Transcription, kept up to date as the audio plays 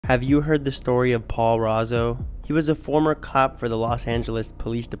Have you heard the story of Paul Razzo? He was a former cop for the Los Angeles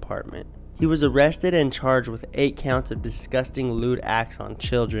Police Department. He was arrested and charged with 8 counts of disgusting lewd acts on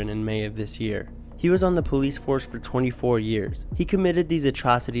children in May of this year. He was on the police force for 24 years. He committed these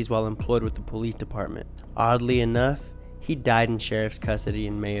atrocities while employed with the police department. Oddly enough, he died in sheriff's custody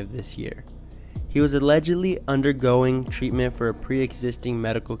in May of this year. He was allegedly undergoing treatment for a pre-existing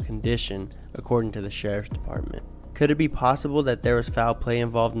medical condition, according to the sheriff's department. Could it be possible that there was foul play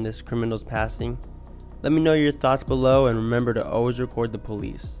involved in this criminal's passing? Let me know your thoughts below, and remember to always record the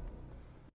police.